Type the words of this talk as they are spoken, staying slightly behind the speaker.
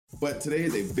But today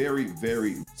is a very,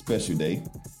 very special day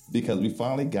because we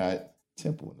finally got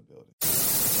Temple in the building.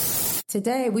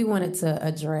 Today, we wanted to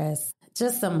address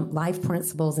just some life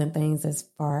principles and things as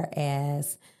far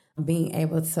as being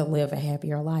able to live a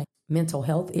happier life, mental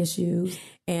health issues.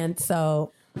 And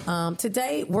so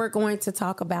today we're going to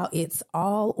talk about It's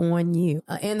All on You.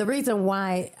 And the reason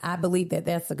why I believe that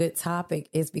that's a good topic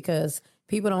is because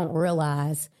people don't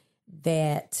realize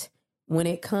that when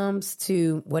it comes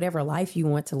to whatever life you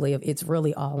want to live, it's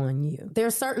really all on you. There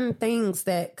are certain things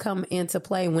that come into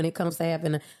play when it comes to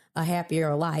having a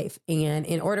happier life. And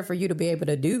in order for you to be able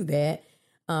to do that,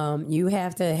 you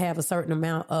have to have a certain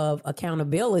amount of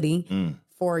accountability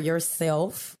for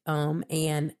yourself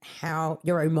and how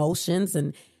your emotions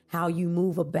and how you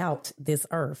move about this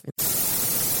earth.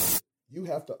 You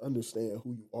have to understand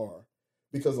who you are,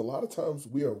 because a lot of times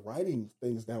we are writing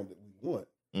things down that we want.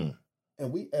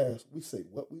 And we say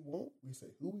what we want, we say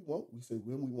who we want, we say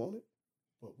when we want it,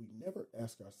 but we never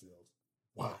ask ourselves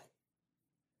why.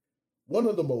 One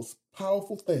of the most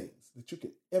powerful things that you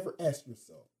can ever ask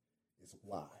yourself is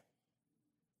why.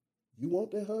 You want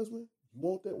that husband? You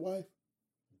want that wife?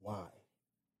 Why?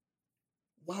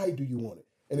 Why do you want it?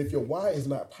 And if your why is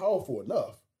not powerful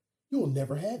enough, you will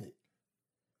never have it.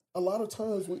 A lot of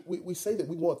times we say that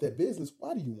we want that business.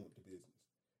 Why do you want the business?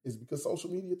 Is it because social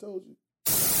media told you?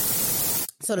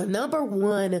 So the number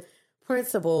one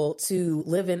principle to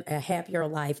living a happier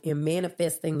life and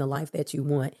manifesting the life that you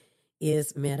want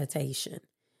is meditation.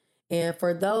 And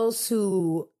for those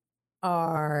who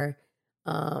are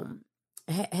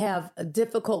have a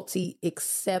difficulty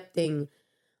accepting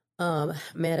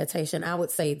meditation, I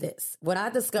would say this. What I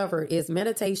discovered is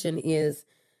meditation is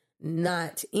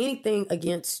not anything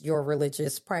against your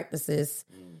religious practices.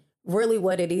 Really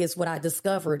what it is, what I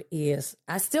discovered is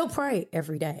I still pray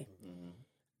every day.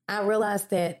 I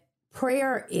realized that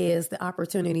prayer is the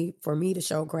opportunity for me to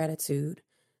show gratitude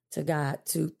to God,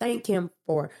 to thank him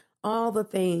for all the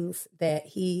things that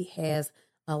he has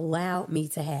allowed me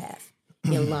to have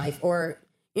in life, or,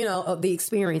 you know, of the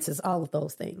experiences, all of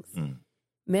those things.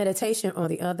 Meditation, on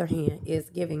the other hand, is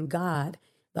giving God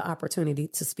the opportunity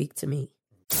to speak to me.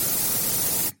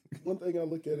 One thing I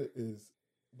look at it is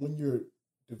when you're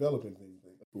developing things,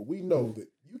 but we know that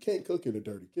you can't cook in a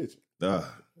dirty kitchen.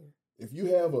 If you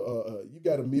have you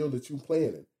got a meal that you're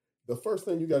planning, the first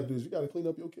thing you got to do is you got to clean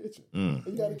up your kitchen. And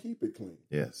you got to keep it clean.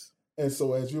 Yes. And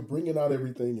so as you're bringing out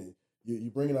everything, and you're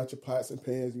bringing out your pots and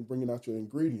pans, you're bringing out your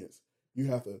ingredients, you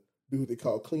have to do what they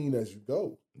call clean as you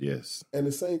go. Yes. And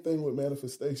the same thing with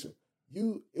manifestation.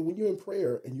 When you're in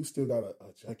prayer and you still got a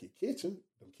junky kitchen,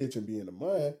 the kitchen being the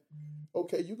mind,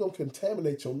 okay, you're going to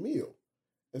contaminate your meal.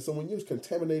 And so when you're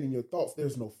contaminating your thoughts,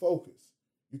 there's no focus.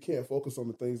 You can't focus on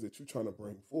the things that you're trying to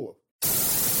bring forth.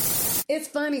 It's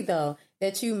funny, though,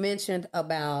 that you mentioned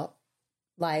about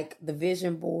like the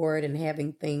vision board and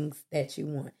having things that you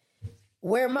want.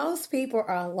 Where most people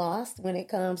are lost when it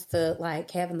comes to like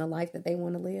having the life that they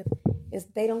want to live is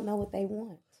they don't know what they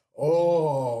want.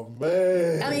 Oh,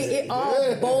 man. I mean, it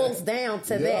all boils down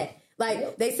to that.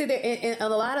 Like they sit there and a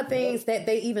lot of things that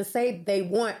they even say they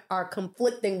want are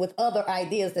conflicting with other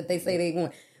ideas that they say they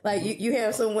want. Like you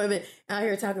have some women out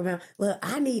here talking about, well,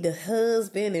 I need a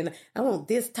husband and I want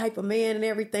this type of man and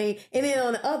everything. And then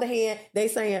on the other hand, they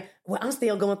saying, well, I'm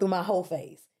still going through my whole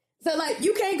phase. So like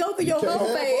you can't go through your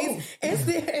whole phase and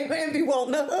still and be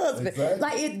wanting a husband. Exactly.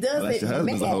 Like it doesn't match. Your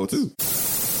husband's a hoe too.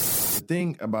 The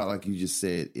thing about, like you just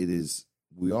said, it is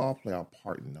we all play our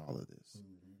part in all of this.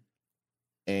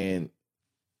 And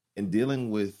in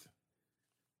dealing with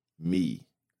me,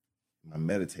 my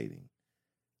meditating,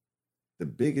 the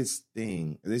biggest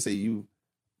thing, they say you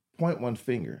point one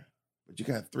finger, but you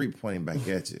got three pointing back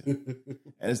at you.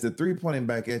 And it's the three pointing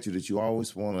back at you that you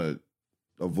always want to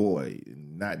avoid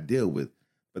and not deal with.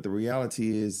 But the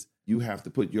reality is you have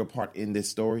to put your part in this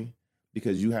story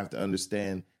because you have to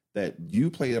understand that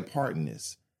you played a part in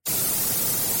this.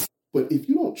 But if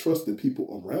you don't trust the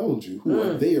people around you who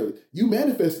are there, you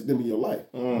manifested them in your life.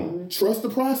 Trust the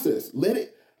process. Let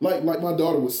it, like my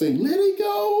daughter was saying, let it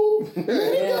go. Let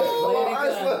it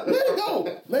go. Let it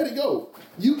go. Let it go.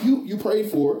 You prayed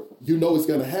for it. You know it's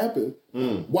going to happen.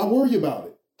 Why worry about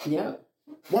it? Yeah.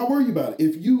 Why worry about it?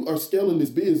 If you are scaling this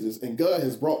business and God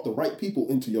has brought the right people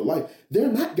into your life,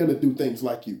 they're not going to do things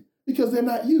like you because they're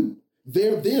not you.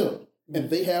 They're them. And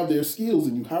they have their skills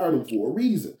and you hired them for a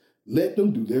reason. Let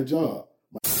them do their job.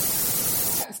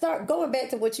 Start going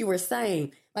back to what you were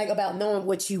saying, like about knowing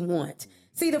what you want.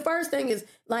 See, the first thing is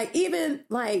like, even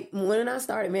like when I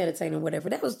started meditating or whatever,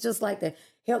 that was just like to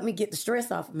help me get the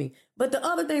stress off of me. But the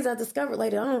other things I discovered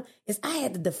later on is I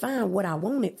had to define what I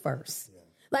wanted first. Yeah.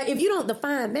 Like if you don't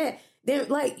define that, then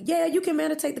like, yeah, you can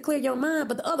meditate to clear your mind,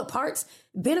 but the other parts,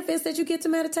 benefits that you get to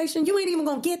meditation, you ain't even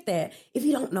gonna get that if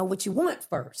you don't know what you want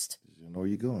first. You know where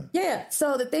you're going. Yeah.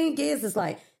 So the thing is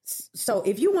like, so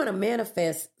if you want to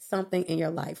manifest something in your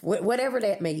life, whatever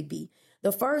that may be,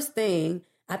 the first thing,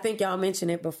 I think y'all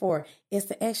mentioned it before, is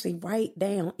to actually write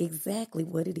down exactly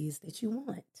what it is that you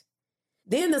want.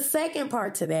 Then the second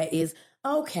part to that is,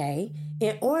 okay,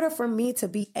 in order for me to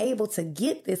be able to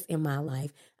get this in my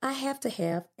life, I have to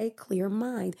have a clear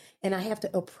mind and I have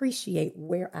to appreciate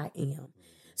where I am.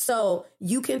 So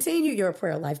you continue your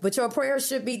prayer life, but your prayer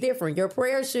should be different. Your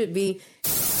prayer should be.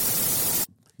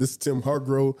 This is Tim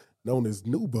Hargrove, known as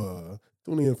Nuba.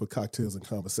 Tune in for Cocktails and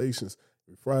Conversations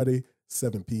every Friday,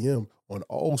 7 p.m. on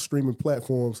all streaming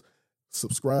platforms.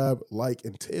 Subscribe, like,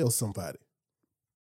 and tell somebody.